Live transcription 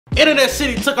Internet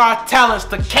City took our talents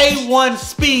to K1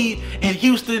 Speed in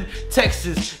Houston,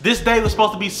 Texas. This day was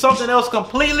supposed to be something else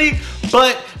completely,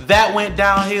 but that went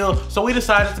downhill. So we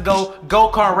decided to go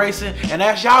go-kart racing. And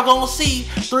as y'all gonna see,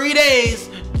 3 days,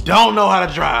 don't know how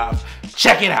to drive.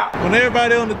 Check it out. When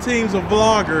everybody on the team's a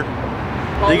vlogger,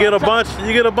 you get a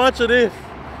bunch of this.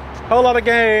 Whole lot of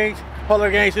gangs. Whole lot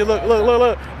of gangs. Look.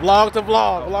 Vlog to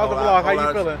vlog. Vlog to vlog. How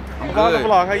you feeling? Vlog to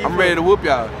vlog. How you feeling? I'm ready to whoop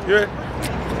y'all.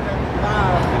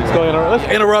 Let's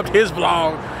interrupt his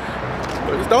vlog.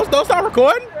 Don't start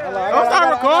recording. Don't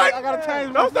start recording. I gotta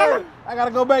change my story. I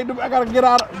gotta go back. I gotta get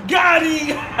out. Got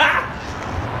him.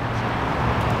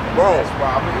 Bro,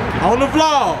 on the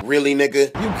vlog. Really,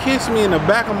 nigga? You kissed me in the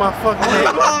back of my fucking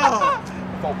head.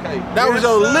 Okay. That was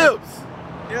your lips.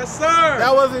 Yes, sir.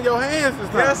 That wasn't your hands this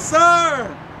time. Yes,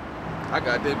 sir. I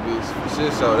got that bitch for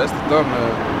shit show. That's the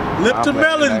thumbnail. Lip to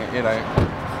melon. It ain't.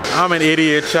 I'm an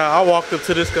idiot, child. I walked up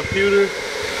to this computer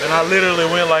and I literally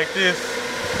went like this,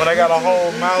 but I got a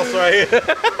whole mouse right here.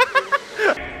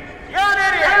 You're an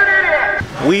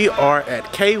idiot. We are at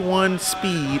K1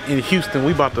 Speed in Houston.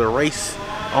 We about to race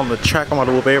on the track. I'm about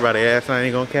to whoop everybody's ass. I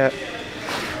ain't gonna cap.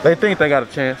 They think they got a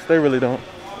chance. They really don't.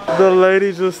 The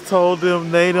lady just told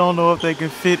them they don't know if they can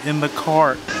fit in the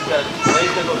cart. You got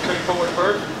ladies that go straight forward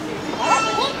first?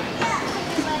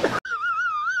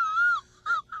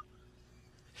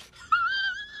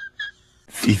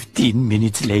 15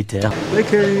 minutes later. They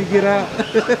can't even get out.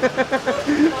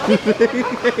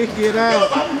 They can't get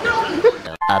out.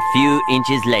 A few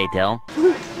inches later.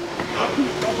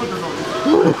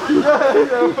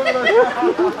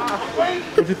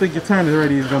 What you think your turn is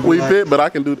ready is gonna be? We fit, but I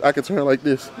can turn like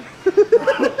this. I'm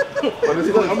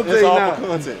gonna tell you now.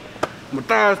 Content. My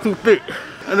thigh's too thick.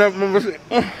 And that mama said,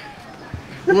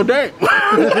 well, dang.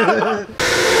 My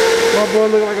boy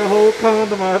look like a whole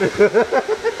condom out of here.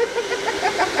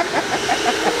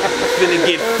 Finna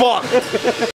get fucked.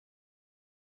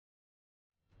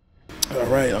 All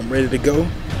right, I'm ready to go.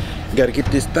 Gotta get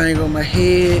this thing on my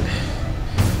head.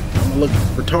 I'm gonna look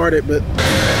retarded, but.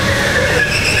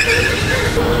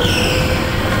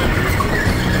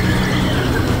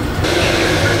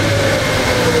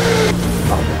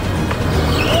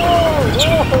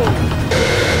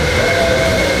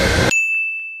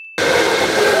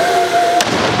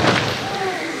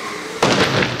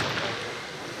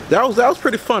 That was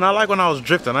pretty fun. I like when I was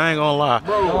drifting. I ain't gonna lie.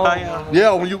 Bro,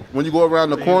 yeah, when you go around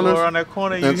the corners, you go around that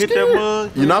corner, you hit that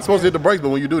mug. You're not supposed to hit the brakes, but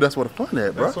when you do, that's what the fun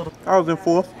at, bro. I was in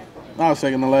fourth. I was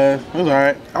second to last. It was all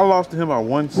right. I lost to him by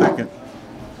 1 second.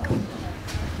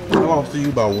 I lost to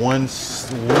you by one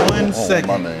second.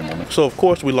 My name on it. So of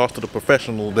course we lost to the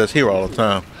professional that's here all the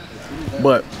time.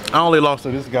 But I only lost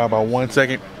to this guy by 1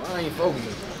 second. I ain't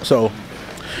focusing. So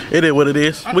it is what it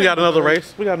is. We got another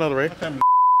race. We got another race. I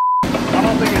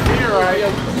don't think it's here right.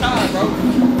 Time, bro.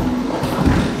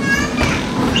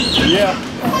 Yeah.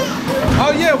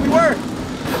 Oh yeah, we were.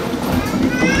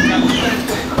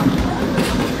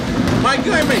 Mike,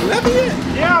 you ain't made nothing yet?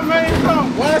 Yeah, I made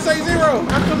something. Why did I say 0?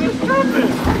 Because it's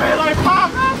tripping. I made like 5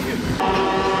 baskets.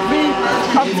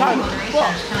 I'm tired.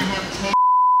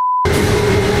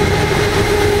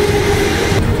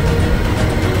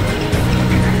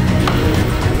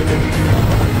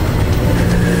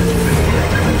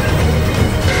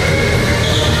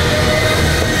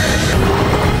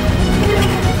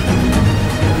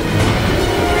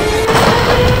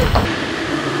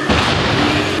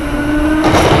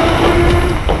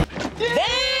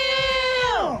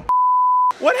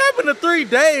 What happened to 3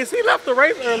 days? He left the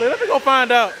race early. Let me go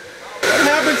find out. What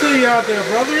happened to you out there,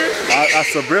 brother? I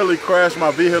severely crashed my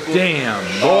vehicle. Damn,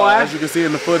 boy. As you can see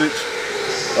in the footage,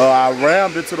 I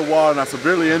rammed into the wall and I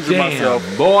severely injured myself.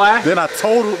 Boy. Then I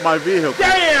totaled my vehicle.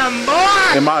 Damn,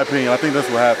 boy! In my opinion, I think that's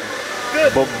what happened.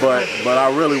 But I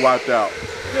really wiped out.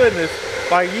 Goodness,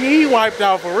 like he wiped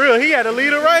out for real. He had to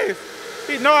lead a race.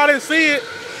 I didn't see it,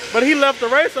 but he left the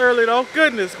race early though.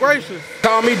 Goodness gracious.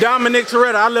 Call me Dominic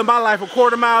Toretto. I live my life a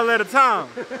quarter mile at a time.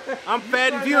 I'm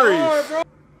fat and furious.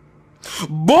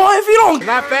 Boy, if you don't.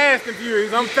 Not fast and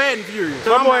furious, I'm fat and furious.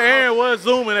 My boy Aaron was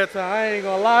zooming that time. I ain't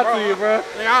gonna lie to you, bro.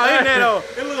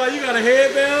 It look like you got a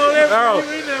headband on there.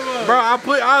 Bro, I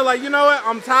was like, you know what?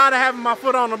 I'm tired of having my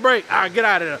foot on the brake. All right, get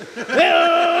out of there.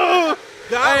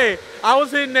 Hey, I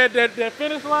was hitting that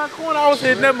finish line corner. I was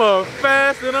hitting that mother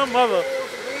fast than a mother.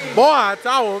 Boy, I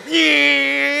was,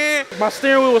 yeah. My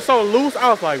steering wheel was so loose. I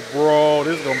was like, bro,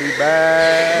 this is gonna be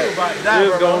bad.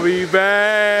 This is gonna be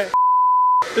bad.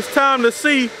 It's time to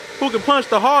see who can punch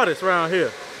the hardest around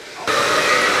here.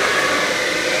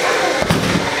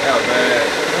 That was bad.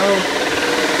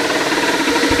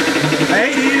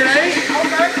 80, 8.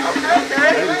 Okay.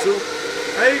 82.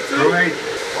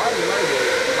 82.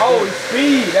 Oh, it's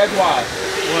speed. That's why.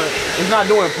 What? It's not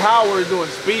doing power. It's doing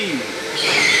speed.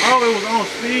 Oh, it was on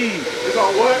speed. It's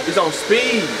on what? It's on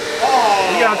speed. Oh.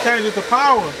 You gotta change it to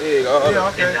power. There you go. Yeah,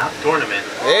 okay. Tournament.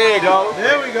 There you go.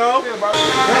 There we go.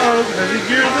 As he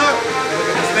gears up. Look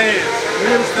at the stance. Look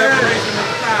at the separation of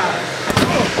the thighs.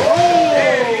 Oh!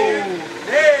 There it is.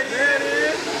 There it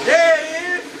is. There it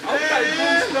is. There it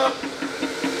is.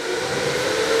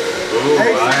 Ooh, I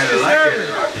like it.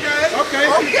 Okay.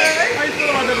 How you feel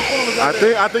about the performance?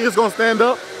 I think it's gonna stand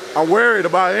up. I'm worried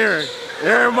about Aaron.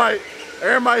 Aaron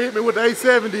might hit me with the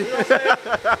 870.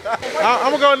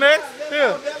 I'm gonna go next.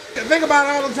 Yeah. Think about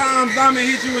all the times Diamond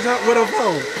hit you with her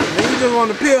phone. And you just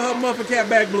want to peel her muffin cap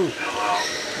back blue.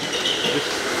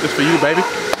 This for you, baby.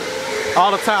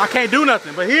 All the time. I can't do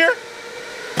nothing, but here,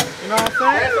 you know what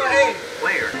I'm saying?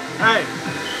 Hey,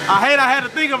 I hate I had to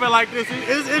think of it like this.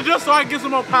 It's just so I can get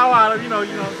some more power out of, you know what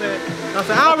I'm saying? I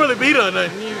don't really beat her or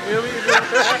nothing, you feel me?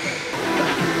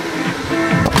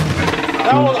 I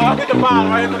hit the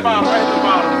bottom, right at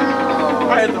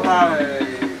the bottom.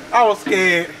 I was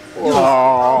scared.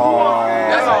 Oh.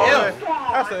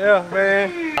 That's an F,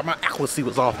 man. My accuracy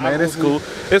was off, man. It's cool.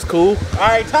 It's cool. All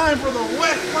right, time for the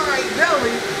West Side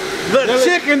Deli. The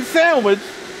chicken sandwich.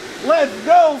 Let's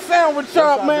go, sandwich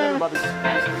shop, man. He about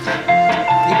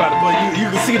to, you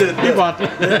can see the, he about to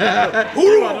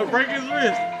break his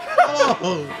wrist.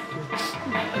 Oh.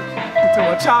 To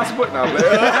a child support now,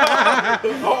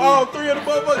 man. All three of the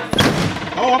buttons.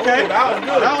 Oh, okay. That was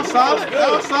good. That was solid. That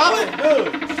was solid. Good.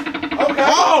 Okay.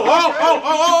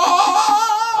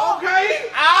 Okay.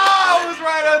 I was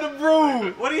right on the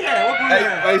broom. What he had? What broom he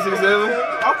had? 867.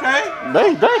 Okay.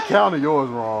 They counted yours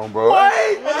wrong, bro.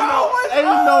 Wait,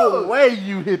 Ain't no way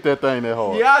you hit that thing that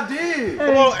hard. Yeah, I did.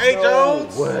 Come on, A.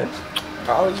 Jones. What?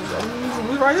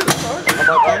 We right here.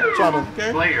 I'm trying to.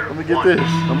 Let me get this.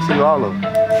 Let me see all of them.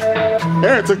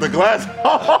 Aaron took the glass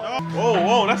off.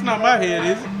 Whoa, that's not my head,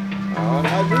 is it?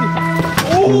 Not me.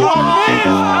 Ooh, I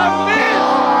missed.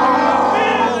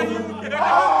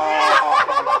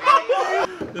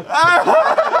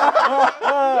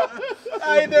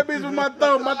 I hit that bitch with my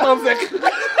thumb. My thumb said.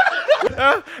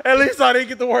 At least I didn't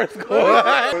get the worst score.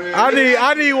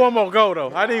 I need one more go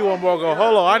though. I need one more go.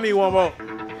 Hold on, I need one more.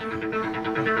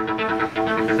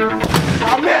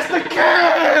 I missed the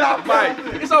can.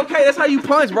 It's okay. That's how you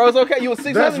punch, bro. It's okay. You a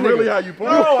 600. That's really how you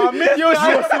punch. No, I missed. You a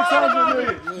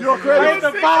 600. You're crazy. I hit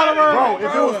the bottom of Bro,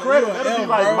 if it was credit, that'd be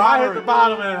like I hit my the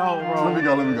bottom of that hole, bro. Let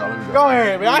me go. Go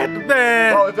ahead, man. I hit the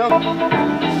thing. Bro, if that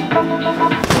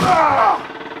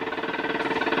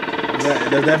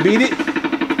Does that beat it?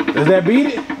 Does that beat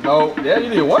it? No. Yeah, you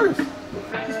did worse. Hit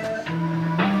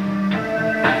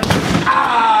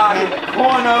the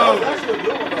corner. That's a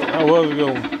good one, though. That was a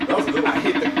good one. That was a good one. I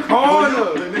hit the corner.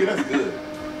 Nigga, that's good.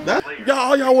 Y'all,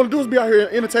 all y'all want to do is be out here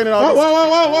entertaining all this.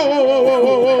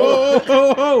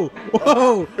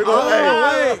 Whoa.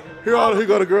 Here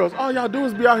go the girls. All y'all do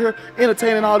is be out here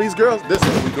entertaining all these girls. This is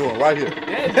what we doing right here.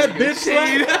 That bitch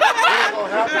slide.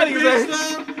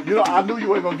 You know, I knew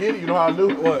you ain't gonna get it. You know how I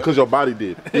knew? What? Because your body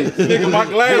did. Nigga, my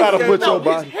glasses. You gotta put your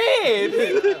body.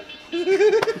 Head.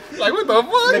 Like, what the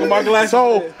fuck? Nigga, my glasses.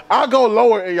 So I go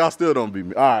lower and y'all still don't beat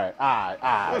me. All right. All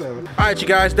right, you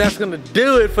guys, that's gonna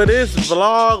do it for this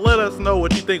vlog. Let us know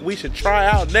what you think we should try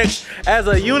out next as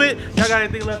a unit. Y'all got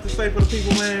anything left to say for the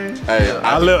people, man? Hey,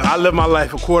 I live my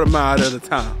life a quarter mile at a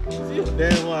time.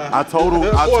 Damn lie. I told him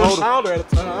At a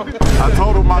time. I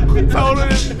told him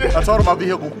my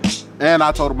vehicle and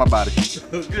I told him my body.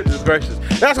 Goodness gracious.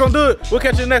 That's gonna do it. We'll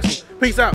catch you next one. Peace out.